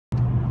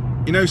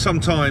You know,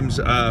 sometimes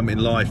in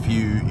life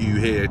you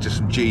hear just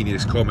some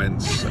genius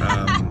comments.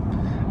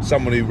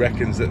 Someone who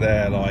reckons that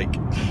they're like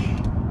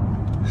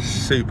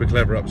super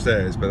clever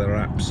upstairs, but they're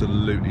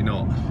absolutely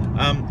not.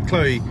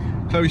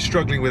 Chloe's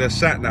struggling with her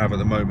sat nav at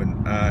the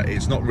moment.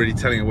 It's not really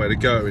telling her where to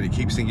go, and it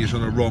keeps thinking it's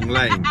on the wrong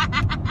lane.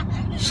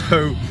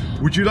 So,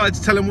 would you like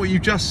to tell him what you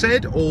just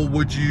said, or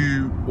would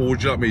you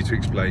like me to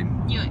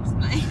explain? You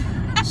explain.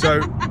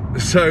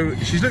 So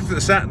she's looked at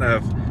the sat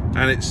nav,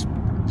 and she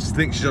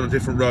thinks she's on a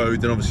different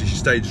road. Then obviously she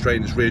stayed straight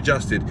and it's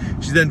readjusted.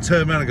 She then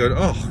turned around and goes,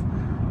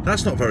 "Oh,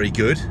 that's not very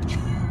good.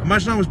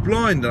 Imagine I was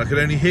blind and I could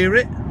only hear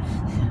it."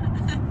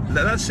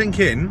 Let that sink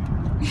in.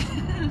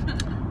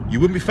 You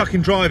wouldn't be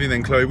fucking driving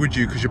then, Chloe, would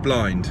you? Because you're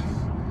blind.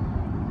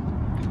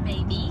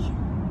 Maybe.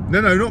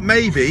 No, not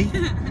maybe.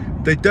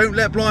 They don't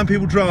let blind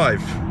people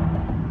drive.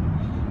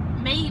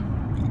 Maybe.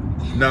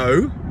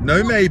 No,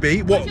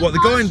 maybe. What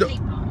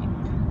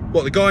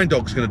the guide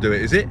dog's going to do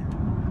it, is it?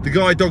 The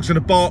guide dog's going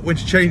to bark when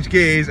to change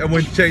gears and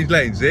when to change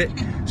lanes, is it?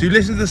 So you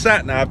listen to the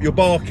sat nav, you're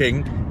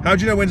barking. How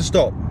do you know when to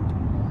stop?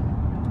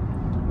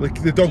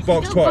 The dog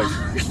barks twice.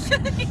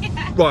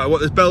 Yeah. Right,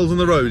 there's bells on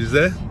the road, is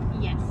there?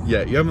 Yes.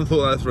 Yeah, you haven't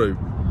thought that through.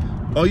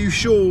 Are you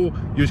sure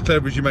you're as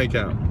clever as you make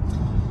out?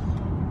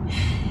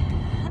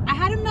 I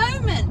had a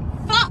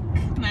moment. Fuck,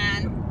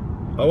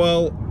 man. Oh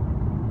well,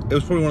 it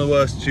was probably one of the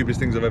worst, stupidest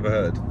things I've ever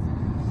heard.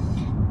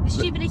 The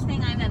stupidest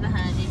thing I've ever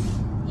heard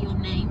is your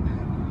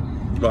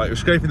name. Right, you're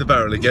scraping the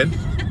barrel again.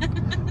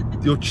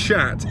 Your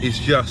chat is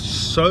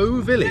just so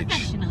village.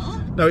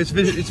 Professional. No, it's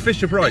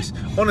Fisher Price.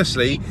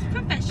 Honestly,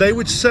 they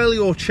would sell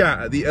your chat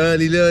at the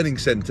Early Learning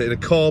Centre in a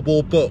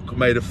cardboard book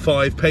made of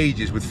 5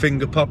 pages with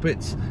finger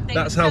puppets.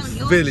 That's how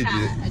village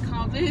it is. A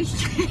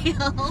caboose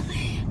trail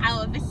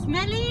out of a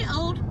smelly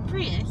old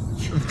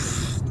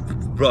Prius.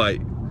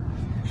 Right.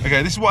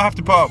 Okay, this is what I have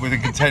to put up with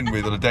and contend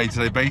with on a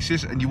day-to-day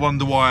basis, and you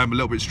wonder why I'm a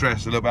little bit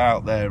stressed, a little bit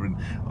out there, and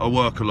I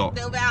work a lot. A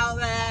little bit out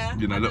there.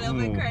 You know, a little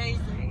bit crazy.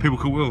 People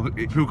call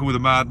me the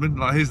madman.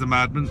 Like, here's the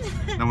madman.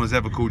 No one's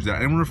ever called you that.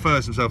 Anyone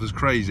refers to himself as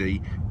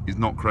crazy is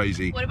not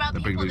crazy. What about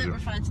the people that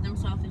refer to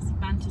themselves as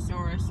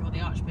Bantosaurus or the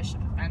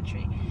Archbishop of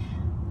Bantry?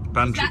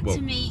 That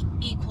to me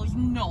equals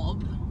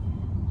knob.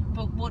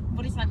 But what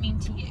does that mean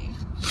to you?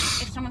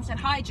 If someone said,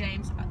 "Hi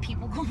James,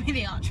 people call me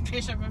the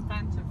Archbishop of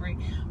Bantry,"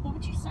 what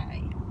would you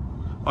say?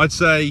 I'd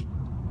say,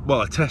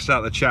 well, I test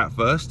out the chat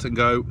first and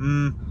go,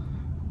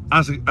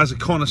 as a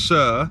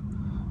connoisseur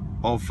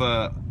of,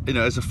 you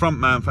know, as a front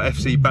man for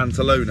FC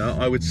Bantalona,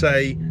 I would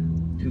say,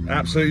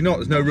 absolutely not.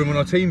 There's no room on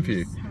our team for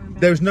you.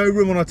 There is no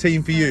room on our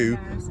team for you.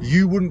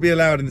 You wouldn't be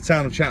allowed in the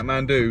town of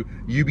Chatmandu.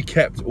 You'd be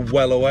kept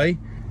well away.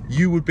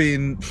 You would be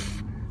in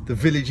the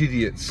village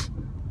idiots.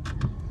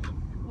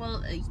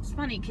 Well, it's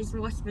funny because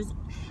Ross was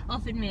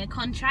offered me a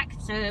contract,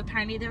 so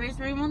apparently there is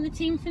room on the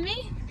team for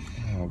me.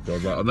 Oh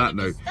God! Right, on that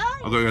note,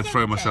 I'm going to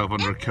throw myself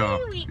under a car.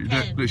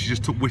 Look, she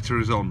just took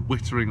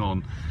wittering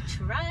on.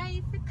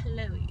 Try for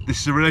Chloe. This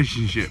is a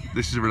relationship.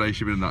 This is a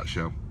relationship in a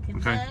nutshell.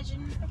 Okay.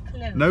 Conversion for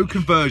Chloe. No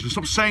conversion.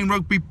 Stop saying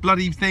rugby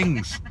bloody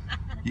things,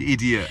 you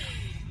idiot.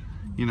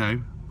 You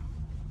know.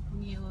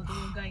 You're the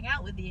one going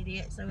out with the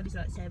idiot. So what does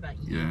that say about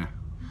you? Yeah.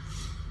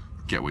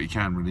 Get what you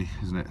can, really,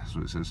 isn't it? That's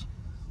what it says.